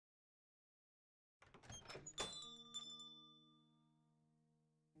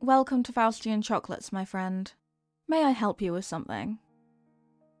Welcome to Faustian Chocolates, my friend. May I help you with something?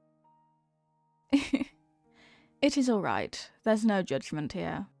 It is alright. There's no judgment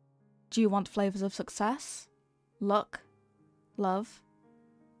here. Do you want flavours of success? Luck? Love?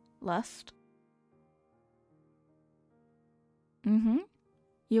 Lust?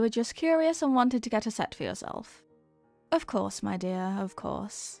 You were just curious and wanted to get a set for yourself. Of course, my dear, of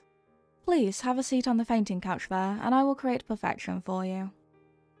course. Please have a seat on the fainting couch there, and I will create perfection for you.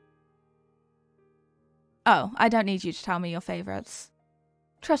 Oh, I don't need you to tell me your favourites.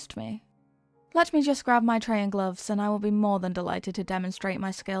 Trust me. Let me just grab my tray and gloves, and I will be more than delighted to demonstrate my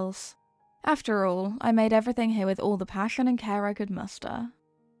skills. After all, I made everything here with all the passion and care I could muster.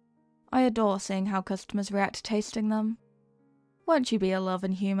 I adore seeing how customers react to tasting them. Won't you be a love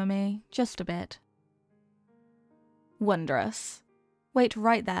and humour me, just a bit? Wondrous. Wait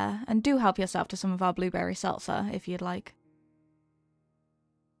right there, and do help yourself to some of our blueberry seltzer, if you'd like.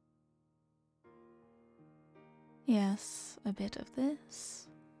 Yes, a bit of this.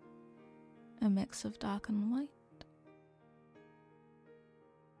 A mix of dark and white.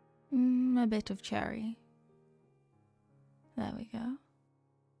 A bit of cherry. There we go.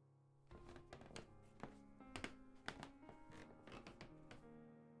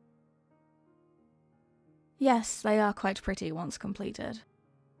 Yes, they are quite pretty once completed.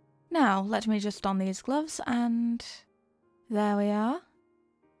 Now, let me just don these gloves and... there we are.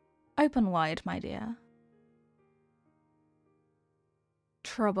 Open wide, my dear.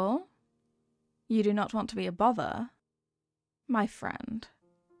 Trouble? You do not want to be a bother? My friend.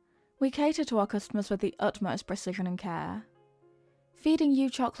 We cater to our customers with the utmost precision and care. Feeding you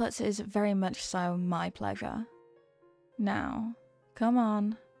chocolates is very much so my pleasure. Now, come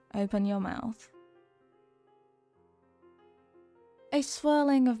on, open your mouth. A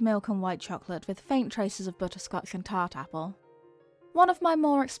swirling of milk and white chocolate with faint traces of butterscotch and tart apple. One of my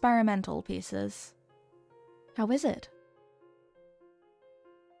more experimental pieces. How is it?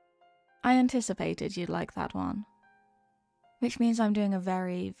 I anticipated you'd like that one. Which means I'm doing a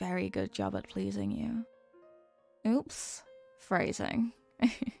very, very good job at pleasing you. Oops, phrasing.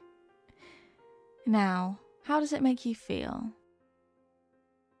 Now, how does it make you feel?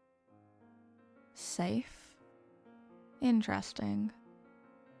 Safe? Interesting.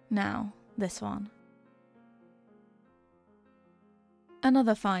 Now, this one.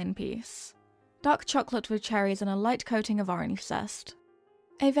 Another fine piece. Dark chocolate with cherries and a light coating of orange zest.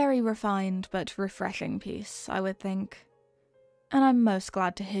 A very refined but refreshing piece, I would think. And I'm most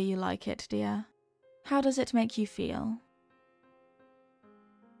glad to hear you like it, dear. How does it make you feel?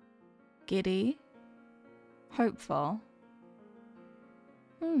 Giddy? Hopeful?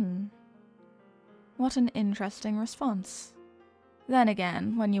 What an interesting response. Then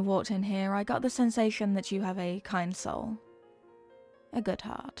again, when you walked in here, I got the sensation that you have a kind soul. A good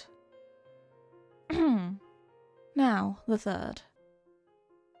heart. Now, the third.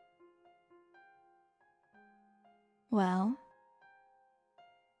 Well?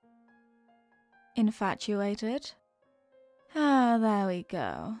 Infatuated? Ah, there we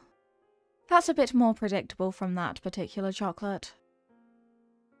go. That's a bit more predictable from that particular chocolate.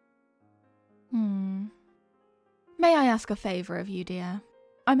 May I ask a favour of you, dear?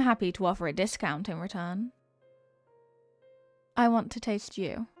 I'm happy to offer a discount in return. I want to taste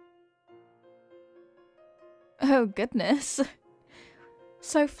you. Oh, goodness.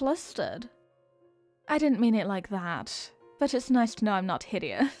 So flustered. I didn't mean it like that, but it's nice to know I'm not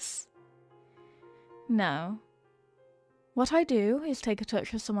hideous. No. What I do is take a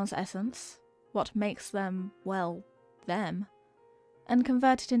touch of someone's essence, what makes them, well, them, and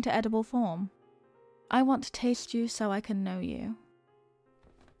convert it into edible form. I want to taste you so I can know you.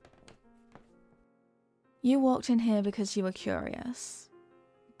 You walked in here because you were curious,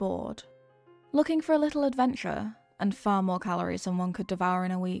 bored, looking for a little adventure, and far more calories than one could devour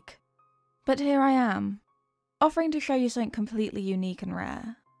in a week. But here I am, offering to show you something completely unique and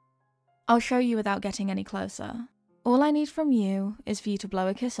rare. I'll show you without getting any closer. All I need from you is for you to blow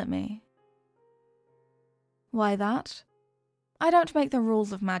a kiss at me. Why that? I don't make the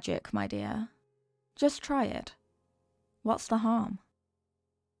rules of magic, my dear. Just try it. What's the harm?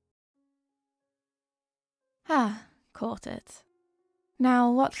 Ah, caught it.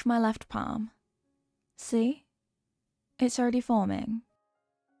 Now watch my left palm. See? It's already forming.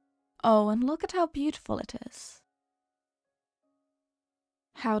 Oh, and look at how beautiful it is.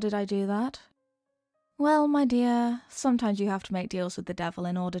 How did I do that? Well, my dear, sometimes you have to make deals with the devil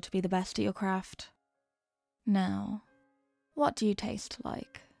in order to be the best at your craft. Now, what do you taste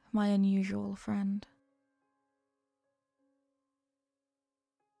like, my unusual friend?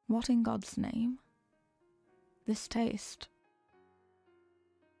 What in God's name? This taste.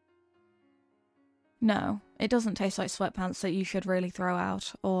 No, it doesn't taste like sweatpants that you should really throw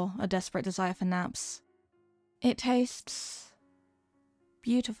out, or a desperate desire for naps. It tastes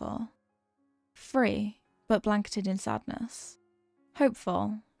beautiful. Free, but blanketed in sadness.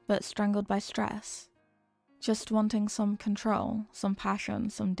 Hopeful, but strangled by stress. Just wanting some control, some passion,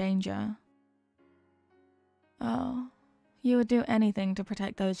 some danger. Oh, you would do anything to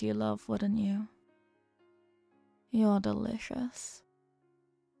protect those you love, wouldn't you? You're delicious.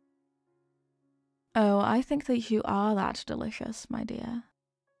 Oh, I think that you are that delicious, my dear.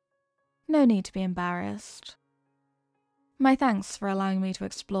 No need to be embarrassed. My thanks for allowing me to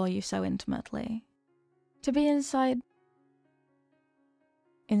explore you so intimately. To be inside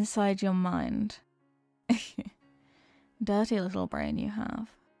your mind. Dirty little brain you have.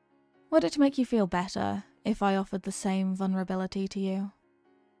 Would it make you feel better if I offered the same vulnerability to you?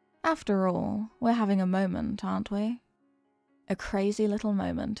 After all, we're having a moment, aren't we? A crazy little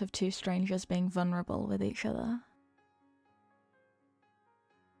moment of two strangers being vulnerable with each other.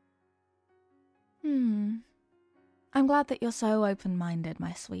 I'm glad that you're so open-minded,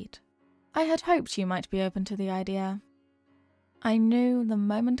 my sweet. I had hoped you might be open to the idea. I knew the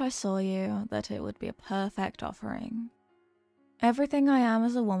moment I saw you that it would be a perfect offering. Everything I am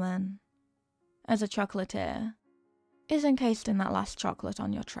as a woman, as a chocolatier, is encased in that last chocolate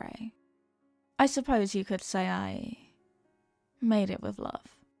on your tray. I suppose you could say I made it with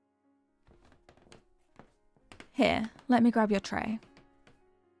love. Here, let me grab your tray.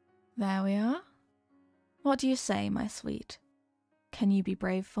 There we are. What do you say, my sweet? Can you be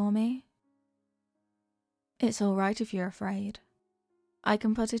brave for me? It's all right if you're afraid. I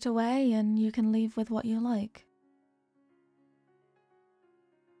can put it away and you can leave with what you like.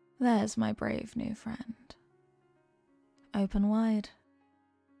 There's my brave new friend. Open wide.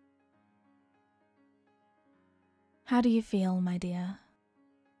 How do you feel, my dear?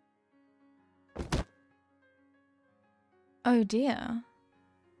 Oh dear.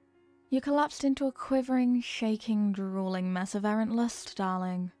 You collapsed into a quivering, shaking, drooling mess of errant lust,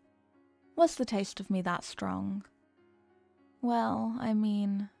 darling. Was the taste of me that strong? Well, I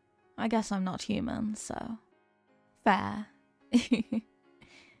mean, I guess I'm not human, so... fair.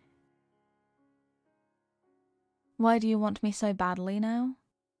 Why do you want me so badly now?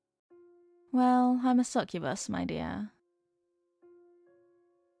 Well, I'm a succubus, my dear.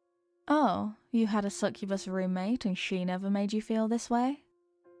 Oh, you had a succubus roommate and she never made you feel this way?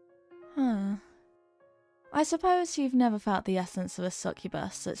 Huh. I suppose you've never felt the essence of a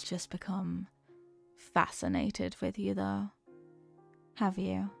succubus that's just become fascinated with you, though. Have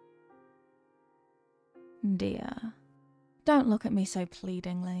you? Dear, don't look at me so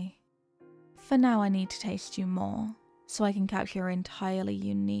pleadingly. For now I need to taste you more, so I can capture your entirely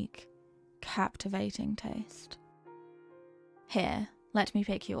unique, captivating taste. Here, let me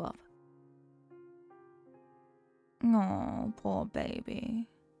pick you up. Oh, poor baby.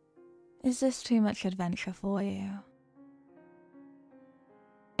 Is this too much adventure for you?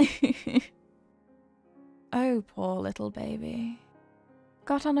 Oh, poor little baby.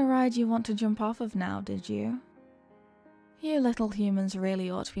 Got on a ride you want to jump off of now, did you? You little humans really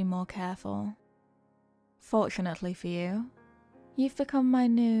ought to be more careful. Fortunately for you, you've become my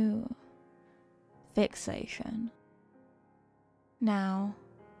new fixation. Now,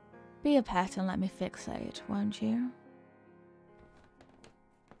 be a pet and let me fixate, won't you?